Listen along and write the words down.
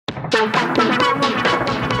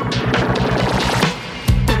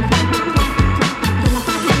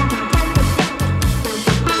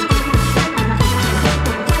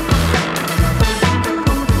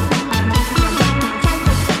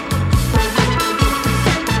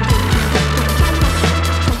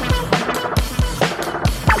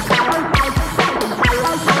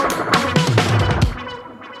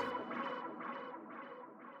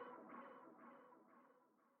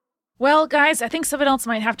Well, guys, I think someone else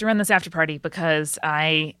might have to run this after party because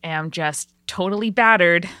I am just totally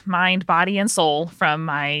battered, mind, body, and soul from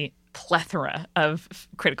my plethora of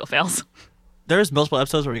critical fails. There's multiple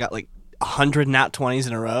episodes where we got like 100 nat 20s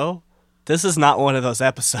in a row. This is not one of those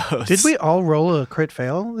episodes. Did we all roll a crit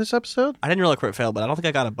fail this episode? I didn't roll a crit fail, but I don't think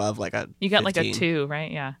I got above like a You got 15. like a 2,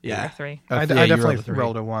 right? Yeah. Yeah. Or 3. I Yeah, you definitely rolled a 3.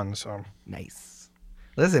 rolled a 1, so. Nice.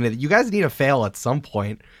 Listen, you guys need a fail at some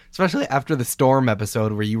point, especially after the Storm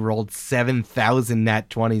episode where you rolled 7,000 nat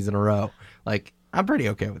 20s in a row. Like, I'm pretty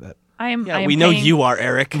okay with it. I am we know you are,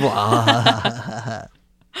 Eric.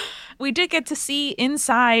 We did get to see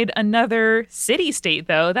inside another city-state,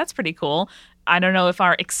 though. That's pretty cool. I don't know if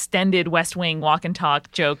our extended West Wing walk and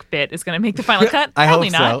talk joke bit is going to make the final cut. Probably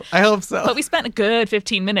not. I hope so. But we spent a good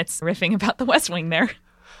 15 minutes riffing about the West Wing there.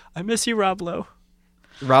 I miss you, Rob Lowe.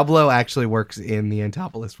 Rob Lowe actually works in the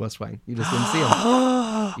Antopolis West Wing. You just didn't see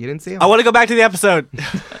him. You didn't see him. I want to go back to the episode.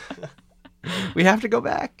 We have to go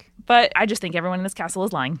back. But I just think everyone in this castle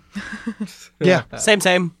is lying. Yeah,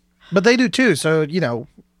 Same. but they do too, so, you know.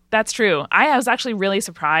 That's true. I was actually really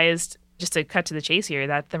surprised, just to cut to the chase here,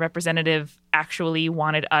 that the representative actually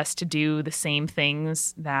wanted us to do the same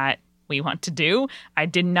things that we want to do. I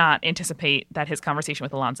did not anticipate that his conversation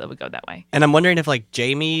with Alonso would go that way. And I'm wondering if like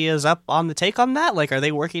Jamie is up on the take on that. Like, are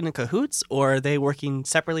they working in cahoots or are they working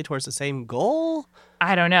separately towards the same goal?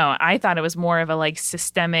 I don't know. I thought it was more of a like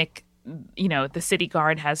systemic, you know, the city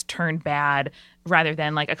guard has turned bad rather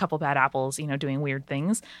than like a couple bad apples, you know, doing weird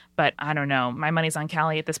things. But I don't know. My money's on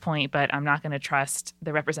Callie at this point, but I'm not going to trust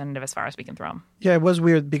the representative as far as we can throw him. Yeah, it was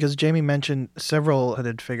weird because Jamie mentioned several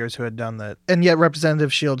hooded figures who had done that. And yet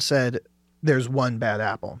Representative Shield said there's one bad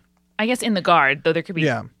apple. I guess in the guard, though there could be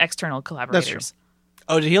Yeah. external collaborators.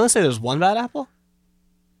 Oh, did he only say there's one bad apple?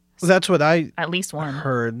 Well, that's what I At least one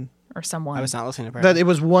heard, or someone. I was not listening to that it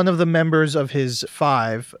was one of the members of his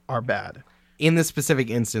 5 are bad. In this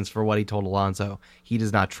specific instance, for what he told Alonso, he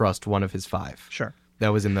does not trust one of his 5. Sure. That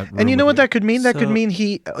was in the room And you know with what that could mean? That could So- mean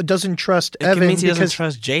he doesn't trust It Evan means he doesn't because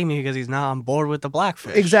trust Jamie because he's not on board with the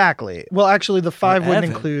Blackfish. exactly. Well, actually, the 5 wouldn't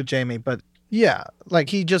Evan. include Jamie, but yeah, like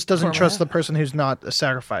he just doesn't Or trust the Evan. person who's not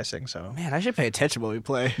sacrificing. So Man, I should pay attention when we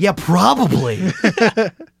play. Yeah, probably.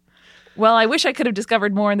 Well, I wish I could have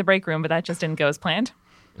discovered more in the break room, but that just didn't go as planned.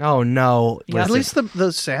 Oh, no. Yeah. at Listen, least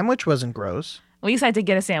the sandwich wasn't gross. At least I did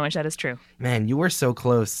get a sandwich. That is true. man, you were so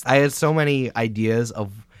close. I had so many ideas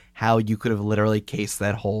of how you could have literally cased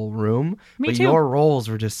that whole room. Me but too. your rolls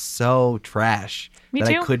were just so trash Me that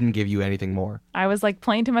too. I couldn't give you anything more. I was like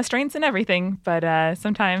playing to my strengths and everything, but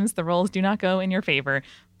sometimes the rolls do not go in your favor.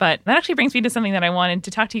 But that actually brings me to something that I wanted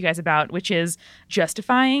to talk to you guys about, which is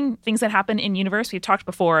justifying things that happen in universe. We've talked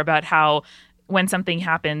before about how when something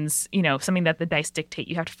happens, you know, something that the dice dictate,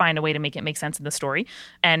 you have to find a way to make it make sense in the story.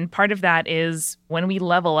 And part of that is when we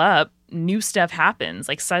level up, new stuff happens.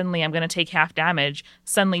 Like suddenly I'm going to take half damage.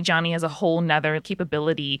 Suddenly Johnny has a whole nother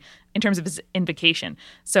capability in terms of his invocation.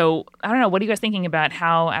 So I don't know. What are you guys thinking about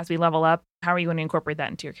how, as we level up, how are you going to incorporate that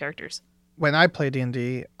into your characters? When I play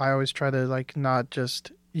D&D, I always try to like not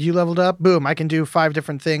just you leveled up, boom, I can do 5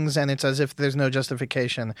 different things and it's as if there's no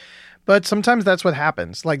justification. But sometimes that's what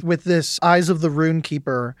happens. Like with this Eyes of the Rune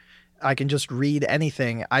Keeper, I can just read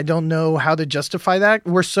anything. I don't know how to justify that.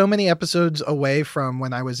 We're so many episodes away from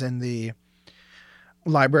when I was in the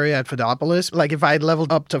library at Fidopolis. Like if I had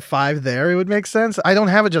leveled up to 5 there, it would make sense. I don't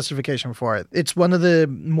have a justification for it. It's one of the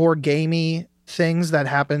more gamey things that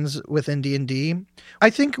happens within D&D. I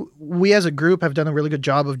think we as a group have done a really good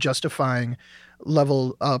job of justifying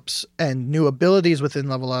level ups and new abilities within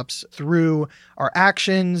level ups through our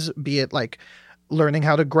actions, be it like learning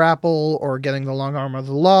how to grapple or getting the long arm of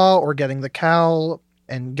the law or getting the cowl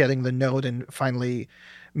and getting the note and finally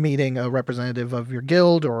meeting a representative of your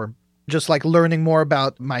guild, or just like learning more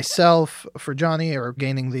about myself for Johnny or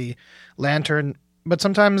gaining the lantern. But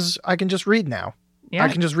sometimes I can just read now. Yeah. I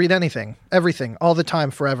can just read anything, everything, all the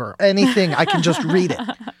time, forever. Anything, I can just read it.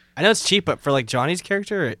 I know it's cheap, but for like Johnny's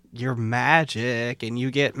character, you're magic and you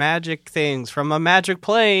get magic things from a magic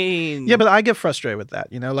plane. Yeah, but I get frustrated with that,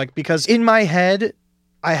 you know, like because in my head,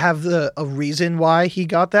 I have a reason why he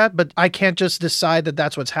got that, but I can't just decide that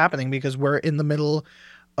that's what's happening because we're in the middle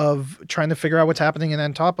of trying to figure out what's happening in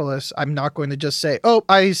Antopolis, I'm not going to just say, oh,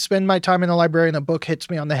 I spend my time in the library and a book hits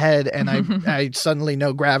me on the head and I suddenly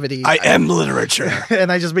know gravity. I am literature.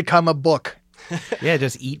 And I just become a book. Yeah,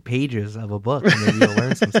 just eat pages of a book and maybe you'll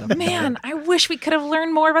learn some stuff. Man, I wish we could have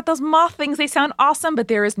learned more about those moth things. They sound awesome, but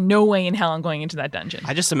there is no way in hell I'm going into that dungeon.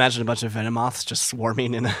 I just imagine a bunch of venomoths just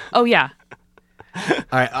swarming in a... Oh, yeah. All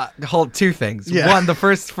right, hold two things. Yeah. One, the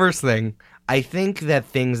first thing, I think that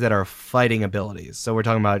things that are fighting abilities, so we're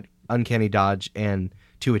talking about uncanny dodge and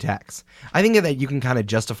 2 attacks, I think that you can kind of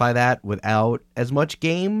justify that without as much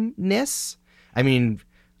gameness. I mean,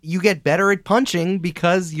 you get better at punching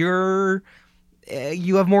because you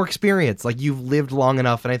have more experience. Like, you've lived long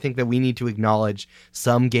enough, and I think that we need to acknowledge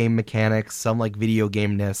some game mechanics, some like video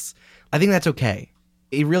gameness. I think that's okay.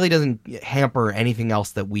 It really doesn't hamper anything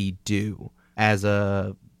else that we do as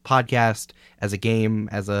a podcast, as a game,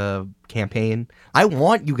 as a campaign. I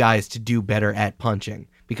want you guys to do better at punching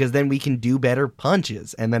because then we can do better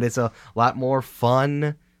punches and then it's a lot more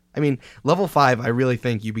fun. I mean, level 5, I really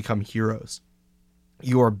think you become heroes.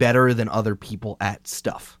 You are better than other people at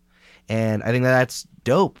stuff. And I think that that's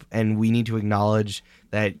dope. And we need to acknowledge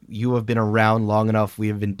that you have been around long enough. We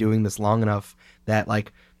have been doing this long enough that,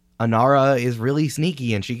 like, Anara is really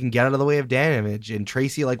sneaky and she can get out of the way of damage. And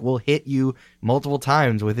Tracy, like, will hit you multiple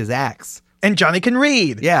times with his axe. And Johnny can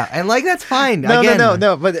read. Yeah, and, like, that's fine. No, Again,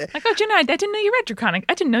 no. But Like, oh, Jenna, I didn't know you read Draconic.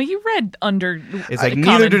 I didn't know you read under. it's like, common.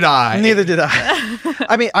 neither did I. neither did I.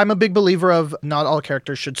 I mean, I'm a big believer of not all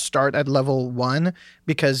characters should start at level 1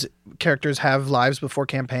 because characters have lives before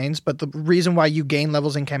campaigns. But the reason why you gain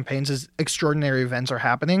levels in campaigns is extraordinary events are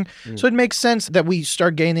happening. So it makes sense that we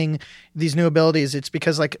start gaining these new abilities. It's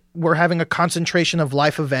because, like, we're having a concentration of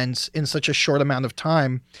life events in such a short amount of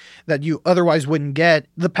time that you otherwise wouldn't get.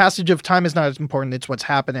 The passage of time is not as important. It's what's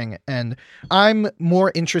happening. And I'm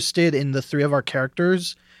more interested in the 3 of our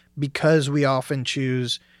characters because we often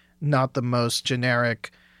choose not the most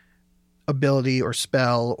generic ability or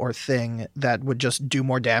spell or thing that would just do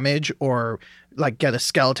more damage or like get a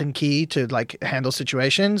skeleton key to like handle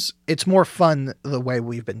situations. It's more fun the way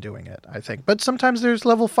we've been doing it, I think. But sometimes there's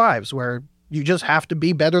level 5s where you just have to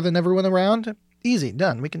be better than everyone around. Easy,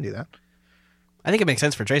 done. We can do that. I think it makes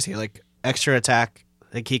sense for Tracy. Like, extra attack,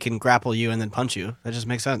 like he can grapple you and then punch you. That just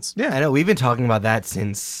makes sense. Yeah. I know, we've been talking about that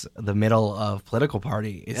since the middle of Political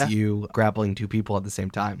Party. It's Yeah. you grappling 2 people at the same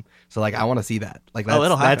time. So, like, I want to see that. Like, Oh,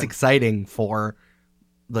 it'll that's happen. exciting for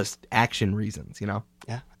the action reasons, you know?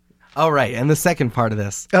 Yeah. All right, and the second part of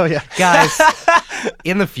this. Oh, yeah. Guys,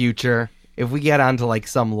 in the future, if we get onto, like,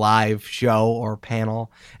 some live show or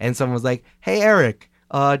panel and someone's like, hey, Eric,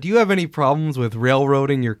 do you have any problems with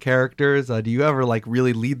railroading your characters? Do you ever, like,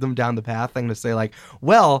 really lead them down the path? I'm going to say, like,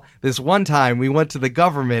 well, this one time we went to the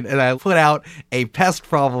government and I put out a pest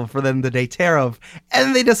problem for them to take care of,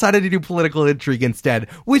 and they decided to do political intrigue instead,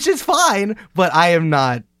 which is fine, but I am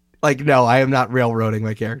not, like, no, I am not railroading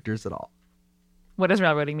my characters at all. What does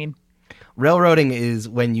railroading mean? Railroading is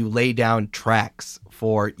when you lay down tracks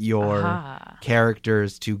for your Ah.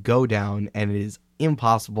 characters to go down, and it is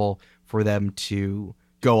impossible for them to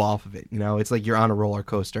go off of it. You know, it's like you're on a roller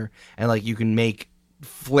coaster, and like you can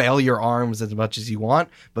flail your arms as much as you want,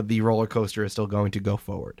 but the roller coaster is still going to go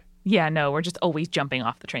forward. Yeah, no, we're just always jumping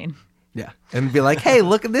off the train. Yeah, and be like, hey,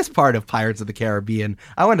 look at this part of Pirates of the Caribbean.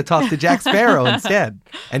 I want to talk to Jack Sparrow instead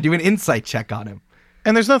and do an insight check on him.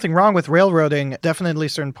 And there's nothing wrong with railroading. Definitely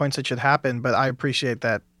certain points it should happen, but I appreciate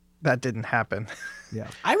that that didn't happen. Yeah.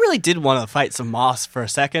 I really did want to fight some moss for a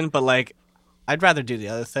second, but like, I'd rather do the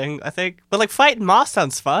other thing, I think. But like, fighting moss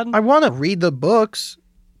sounds fun. I want to read the books,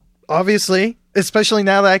 obviously, especially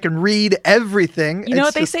now that I can read everything. You know It's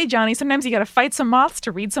what they just- say, Johnny? Sometimes you got to fight some moths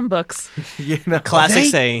to read some books. You know, Classic They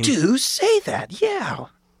saying. do say that, yeah.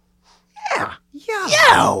 Yeah.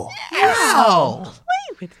 Yo! Ow!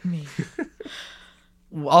 Play with me.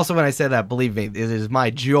 Also, when I say that, believe me, it is my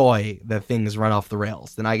joy that things run off the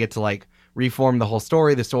rails. Then I get to, like, reform the whole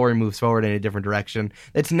story. The story moves forward in a different direction.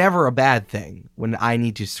 It's never a bad thing when I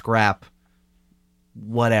need to scrap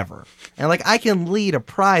whatever. And, like, I can lead a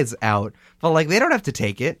prize out, but, like, they don't have to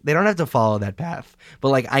take it. They don't have to follow that path. But,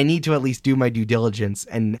 like, I need to at least do my due diligence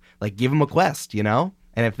and, like, give them a quest, you know?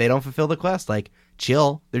 And if they don't fulfill the quest, like,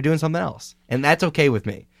 chill, they're doing something else. And that's okay with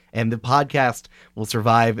me. And the podcast will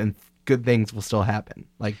survive and good things will still happen.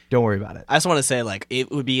 Like, don't worry about it. I just want to say, like, it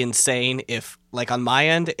would be insane if, like, on my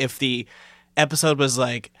end, if the episode was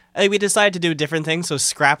like, hey, we decided to do a different thing, so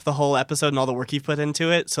scrap the whole episode and all the work you put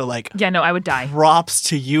into it. So, like, Yeah, no, I would die. props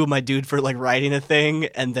to you, my dude, for, like, writing a thing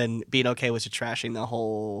and then being okay with you trashing the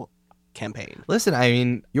whole campaign. Listen, I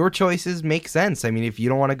mean, your choices make sense. I mean, if you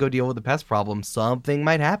don't want to go deal with the pest problem, something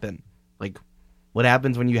might happen. Like, What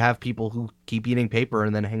happens when you have people who keep eating paper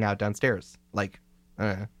and then hang out downstairs? Like,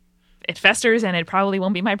 It festers, and it probably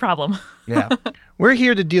won't be my problem. yeah. We're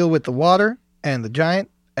here to deal with the water and the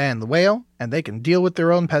giant and the whale, and they can deal with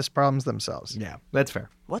their own pest problems themselves. Yeah, that's fair.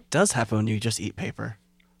 What does happen when you just eat paper?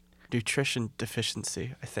 Nutrition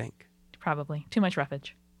deficiency, I think. Probably. Too much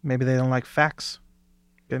roughage. Maybe they don't like facts.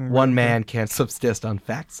 Getting rid One of man can't subsist on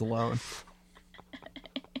facts alone.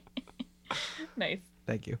 Nice.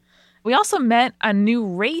 Thank you. We also met a new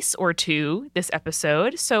race or two this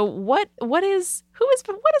episode. So what is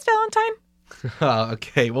Valentine?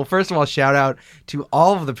 Okay. Well, first of all, shout out to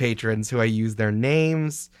all of the patrons who I use their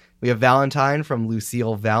names. We have Valentine from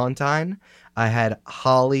Lucille Valentine. I had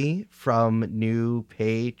Holly from new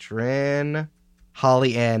patron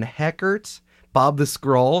Holly Ann Heckert. Bob the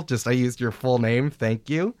Scroll, just I used your full name, thank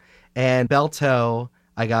you. And Belto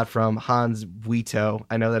I got from Hans Buito.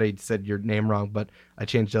 I know that I said your name wrong, but I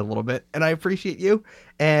changed it a little bit, and I appreciate you.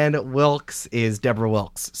 And Wilkes is Deborah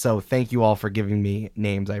Wilkes. So thank you all for giving me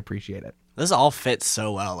names. I appreciate it. This all fits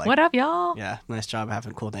so well. Like, What up, y'all? Yeah, nice job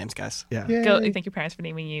having cool names, guys. Yeah. Yay. Go thank your parents for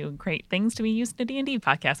naming you great things to be used in a D&D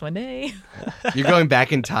podcast one day. You're going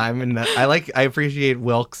back in time, and I appreciate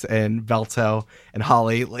Wilkes and Belto and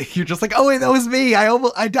Holly. Like, you're just like, oh wait, that was me.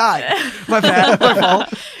 I died. My bad. My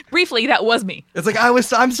fault. Briefly, that was me. It's like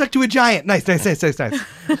I'm stuck to a giant. Nice.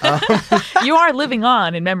 You are living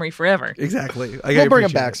on in memory forever. Exactly. We'll bring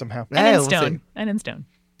it back somehow. And in stone. And in stone.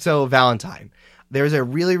 So Valentine, there's a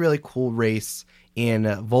really, really cool race in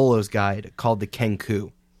Volo's guide called the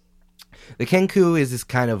Kenku. The Kenku is this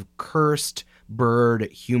kind of cursed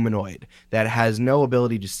bird humanoid that has no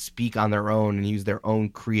ability to speak on their own and use their own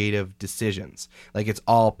creative decisions. Like, it's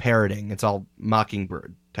all parroting. It's all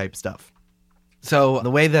mockingbird type stuff. So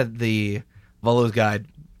the way that the Volo's guide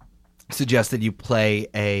suggested you play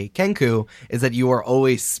a Kenku is that you are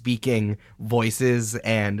always speaking voices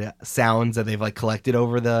and sounds that they've like collected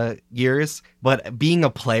over the years. But being a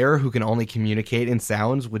player who can only communicate in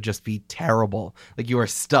sounds would just be terrible. Like, you are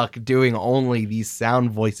stuck doing only these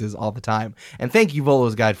sound voices all the time. And thank you,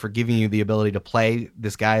 Volo's Guide, for giving you the ability to play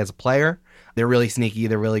this guy as a player. They're really sneaky.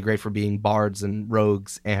 They're really great for being bards and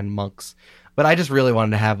rogues and monks. But I just really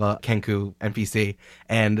wanted to have a Kenku NPC.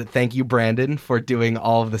 And thank you, Brandon, for doing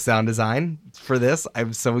all of the sound design for this.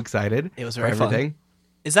 I'm so excited. It was for very fun. everything.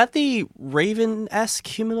 Is that the Raven-esque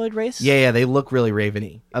humanoid race? Yeah, they look really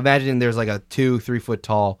raveny. Imagine there's like a 2-3 foot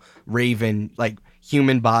tall raven, like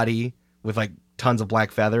human body with like tons of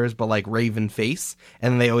black feathers, but like raven face.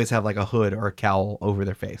 And they always have like a hood or a cowl over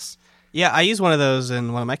their face. Yeah, I used one of those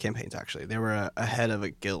in one of my campaigns, actually. They were a head of a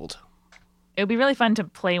guild. It would be really fun to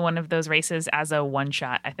play one of those races as a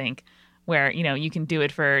one-shot, I think, where, you know, you can do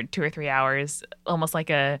it for 2 or 3 hours, almost like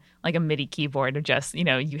a MIDI keyboard of just, you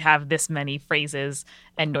know, you have this many phrases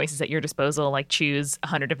and noises at your disposal, like choose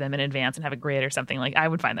 100 of them in advance and have a grid or something. Like, I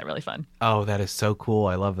would find that really fun. Oh, that is so cool.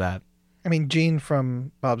 I love that. I mean, Gene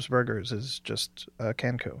from Bob's Burgers is just a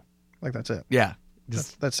Kenku. Like, that's it. Yeah.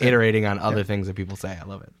 Just That's it. iterating on other things that people say. I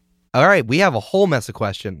love it. All right, we have a whole mess of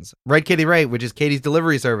questions. Right Katie Right, which is Katie's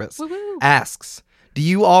delivery service, Woo-hoo. asks, do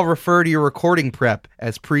you all refer to your recording prep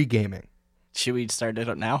as pre-gaming? Should we start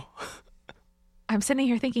it now? I'm sitting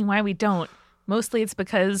here thinking why we don't. Mostly it's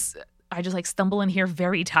because I just like stumble in here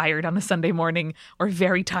very tired on a Sunday morning or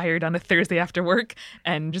very tired on a Thursday after work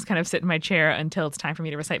and just kind of sit in my chair until it's time for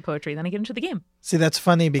me to recite poetry. Then I get into the game. See, that's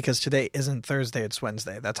funny because today isn't Thursday, it's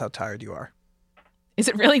Wednesday. That's how tired you are. Is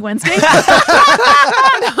it really Wednesday? No.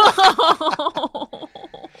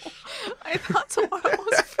 I thought tomorrow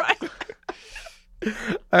was Friday.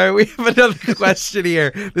 All right, we have another question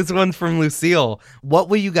here. This one's from Lucille. What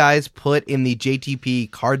will you guys put in the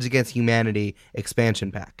JTP Cards Against Humanity expansion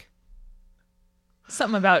pack?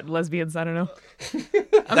 Something about lesbians. I don't know. I'm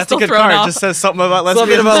That's a still good thrown card. off. Just says something about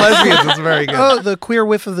Something lesbians. about lesbians. It's very good. Oh, the Queer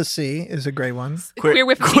Whiff of the Sea is a great one. Queer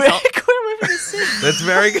whiff. Queer whiff of the sea. That's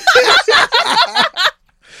very good.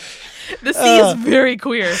 The sea is very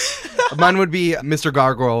queer. Mine would be Mr.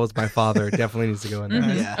 Gargoyle was my father. Definitely needs to go in there.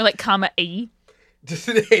 Mhm. Yeah. Or like comma A. Just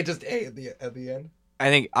A at the end. I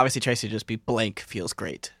think obviously Tracy would just be blank feels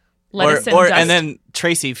great. Lettuce and or dust. and then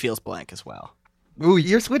Tracy feels blank as well. Ooh,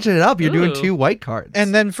 you're switching it up. You're doing Ooh. 2 white cards.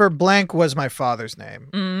 And then for blank was my father's name.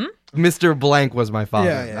 Mm. Mr. Blank was my father.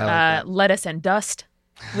 Yeah, yeah. I like Lettuce and dust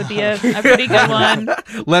would be a pretty good one.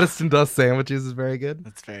 that. Lettuce and dust sandwiches is very good.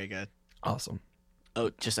 That's very good. Awesome.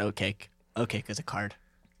 Oh, just oat cake. Oat cake is a card.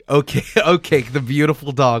 Okay, the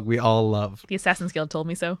beautiful dog we all love. The Assassin's Guild told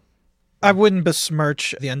me so. I wouldn't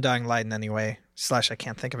besmirch the Undying Light in any way. / I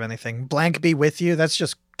can't think of anything. Blank be with you. That's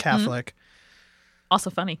just Catholic. Also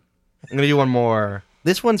funny. I'm going to do one more.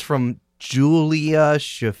 This one's from Julia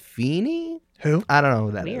Schaffini. Who? I don't know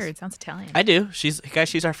who that is. Weird. Sounds Italian. I do. She's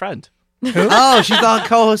our friend. Oh, she's the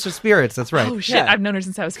co-host of Spirits. That's right. Oh shit! Yeah. I've known her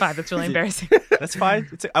since I was 5. That's really embarrassing. That's fine.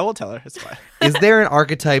 I will tell her. It's fine. Is there an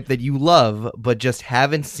archetype that you love but just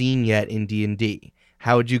haven't seen yet in D&D?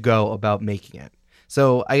 How would you go about making it?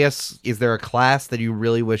 So I guess, is there a class that you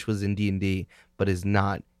really wish was in D&D but is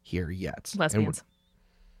not here yet? Lesbians.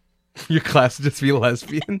 And your class would just be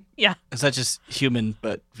lesbian? Yeah. Is that just human,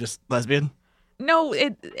 but just lesbian? No,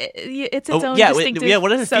 it's its own yeah. distinctive Yeah.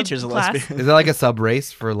 What are the features of subclass. lesbian? Is it like a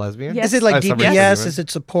sub-race for lesbian? Yes. Is it like Subrace for DPS? human? Is it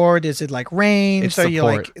support? Is it like range? It's Are you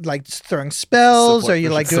support. like throwing spells? Support Are you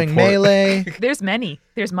like versus doing support. melee? There's many.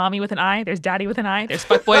 There's mommy with an eye. There's daddy with an eye. There's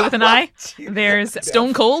fuckboy with an eye. There's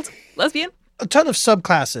stone cold lesbian. A ton of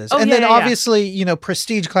subclasses. Oh, And yeah, then yeah, yeah. obviously,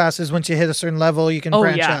 prestige classes, once you hit a certain level, you can Oh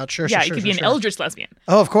branch yeah. out. Sure, yeah, sure, you could sure, be sure. an eldritch lesbian.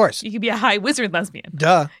 Oh, of course. You could be a high wizard lesbian.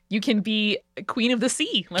 Duh. You can be a queen of the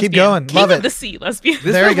sea lesbian. going. King Love of it. the sea lesbian.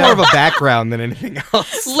 This There is you go. more of a background than anything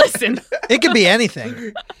else. Listen, It could be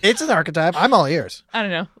anything. It's an archetype. I'm all ears. I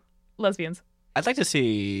don't know, lesbians. I'd like to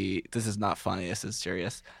see. This is not funny. This is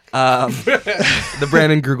serious. The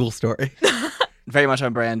Brandon Grugel story. Very much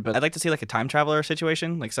on brand, but I'd like to see like a time traveler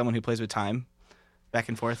situation, like someone who plays with time, back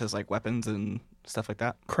and forth as like weapons and stuff like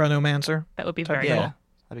that. Chronomancer. That would be very Yeah, cool.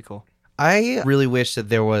 that'd be cool. I really wish that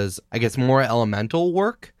there was, I guess, more elemental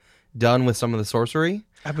work done with some of the sorcery.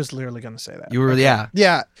 I was literally going to say that. You were, yeah.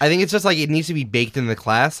 Yeah. I think it's just like it needs to be baked in the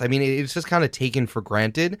class. I mean, it's just kind of taken for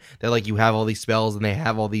granted that like you have all these spells and they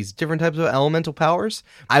have all these different types of elemental powers.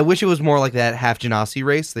 I wish it was more like that half Genasi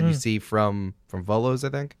race that you see from Volos, I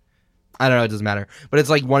think. I don't know, it doesn't matter. But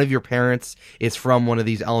it's like one of your parents is from one of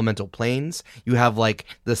these elemental planes. You have like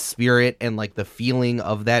the spirit and like the feeling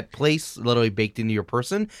of that place literally baked into your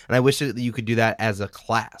person. And I wish that you could do that as a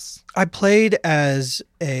class. I played as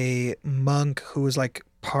a monk who was like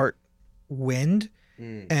part wind,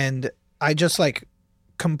 and I just like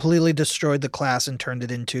completely destroyed the class and turned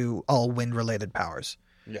it into all wind related powers.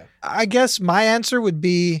 Yeah. I guess my answer would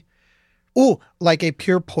be, like a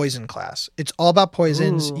pure poison class. It's all about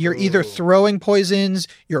poisons. Ooh. You're either throwing poisons,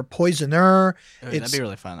 you're a poisoner. That'd be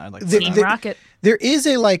really fun. I'd like to The- see Team that. Rocket. There is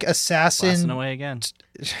a like Blasting assassin. away again.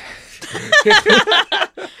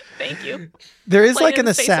 Thank you. There is Play like it in an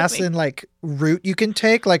the face with me. assassin like route you can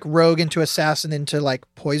take, like rogue into assassin into like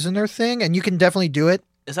poisoner thing, and you can definitely do it.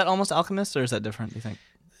 Is that almost alchemist or is that different? Do you think?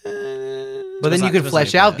 But then Does you not- could does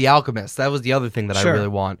flesh not out do the alchemist. That was the other thing that Sure. I really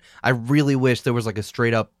want. I really wish there was like a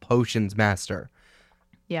straight up potions master.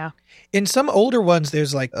 Yeah. In some older ones,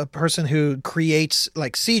 there's like a person who creates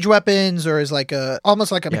like siege weapons or is like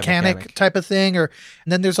almost like a Yeah, mechanic mechanic. type of thing. And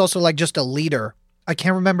then there's also like just a leader. I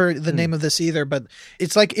can't remember the name of this either, but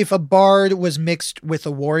it's like if a bard was mixed with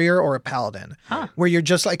a warrior or a paladin, Huh. where you're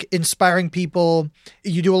just like inspiring people.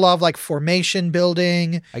 You do a lot of like formation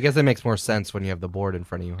building. I guess that makes more sense when you have the board in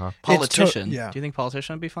front of you, huh? Politician. yeah. Do you think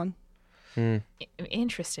politician would be fun?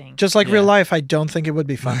 Interesting. Just like Yeah. real life, I don't think it would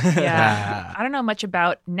be fun. Yeah. I don't know much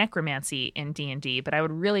about necromancy in D&D, but I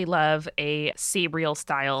would really love a Sabriel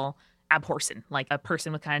style abhorsen, like a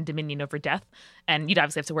person with kind of dominion over death. And you'd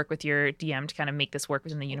obviously have to work with your DM to kind of make this work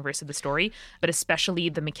within the universe of the story, but especially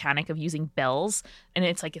the mechanic of using bells. And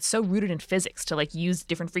it's like it's so rooted in physics to like use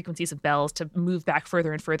different frequencies of bells to move back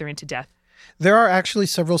further and further into death. There are actually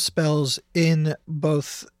several spells in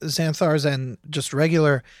both Xanthars and just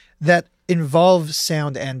regular that involve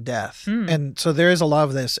sound and death. And so there is a lot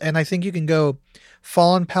of this. And I think you can go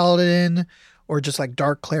Fallen Paladin or just like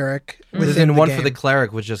Dark Cleric within Within the one game. for the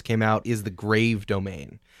cleric, which just came out, is the Grave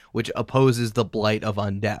Domain, which opposes the blight of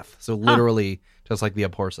undeath. So literally, just like the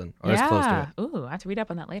abhorsen, or as close to it. Ooh, I have to read up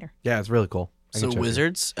on that later. Yeah, it's really cool. I can So show you.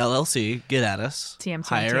 Wizards LLC, get at us. TM.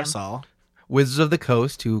 Hire us all. Wizards of the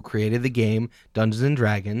Coast, who created the game Dungeons and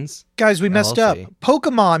Dragons. Guys, we messed LLC. up.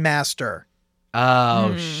 Pokemon Master.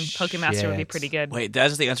 Oh, Pokemaster would be shit. pretty good. Wait, that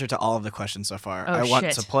is the answer to all of the questions so far. Oh, I want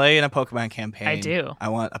shit. to play in a Pokemon campaign. I do. I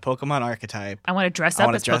want a Pokemon archetype. I want to dress I up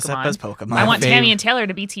want as to dress Pokemon. up as Pokemon. I want fav- Tammy and Taylor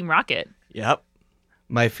to be Team Rocket. Yep.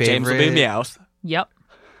 My favorite. James will be Meowth. Yep.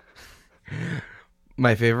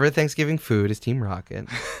 My favorite Thanksgiving food is Team Rocket.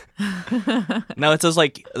 No, it's those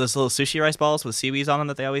little sushi rice balls with seaweeds on them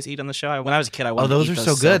that they always eat on the show. When I was a kid, I Oh, wanted to those eat are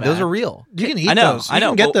so good. Those bad. are real. You can eat I know. those. I know.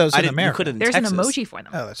 You can get Well, those I in didn't- America. You couldn't in There's Texas. an emoji for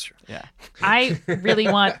them. Oh, that's true. Yeah. I really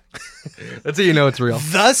want. That's how you know it's real.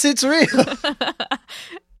 Thus, it's real.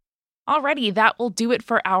 Alrighty, that will do it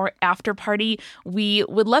for our after party. We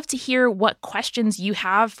would love to hear what questions you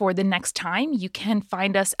have for the next time. You can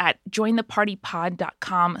find us at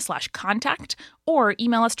jointhepartypod.com/contact or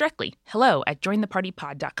email us directly,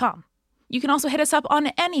 hello@jointhepartypod.com. You can also hit us up on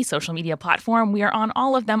any social media platform. We are on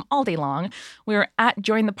all of them all day long. We're at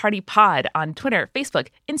Join the Party Pod on Twitter, Facebook,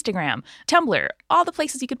 Instagram, Tumblr, all the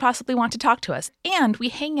places you could possibly want to talk to us. And we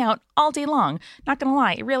hang out all day long. Not gonna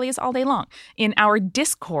lie, it really is all day long in our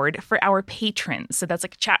Discord for our patrons. So that's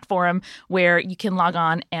like a chat forum where you can log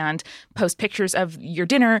on and post pictures of your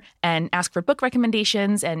dinner and ask for book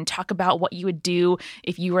recommendations and talk about what you would do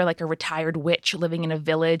if you were like a retired witch living in a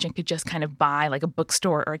village and could just kind of buy like a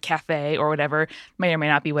bookstore or a cafe or whatever. May or may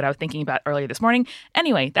not be what I was thinking about earlier this morning.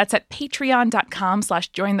 Anyway, that's at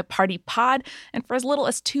patreon.com/jointhepartypod. And for as little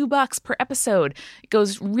as $2 per episode, it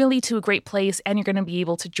goes really to a great place, and you're going to be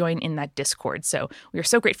able to join in that Discord. So we are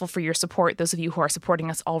so grateful for your support, those of you who are supporting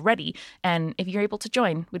us already. And if you're able to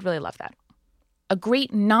join, we'd really love that. A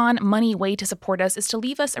great non-money way to support us is to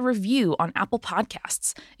leave us a review on Apple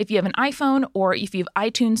Podcasts. If you have an iPhone or if you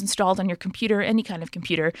have iTunes installed on your computer, any kind of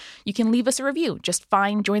computer, you can leave us a review. Just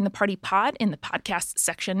find Join the Party Pod in the podcast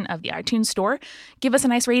section of the iTunes store. Give us a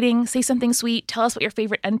nice rating, say something sweet, tell us what your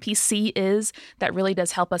favorite NPC is. That really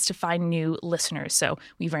does help us to find new listeners, so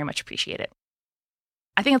we very much appreciate it.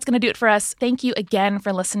 I think that's going to do it for us. Thank you again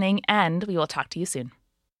for listening, and we will talk to you soon.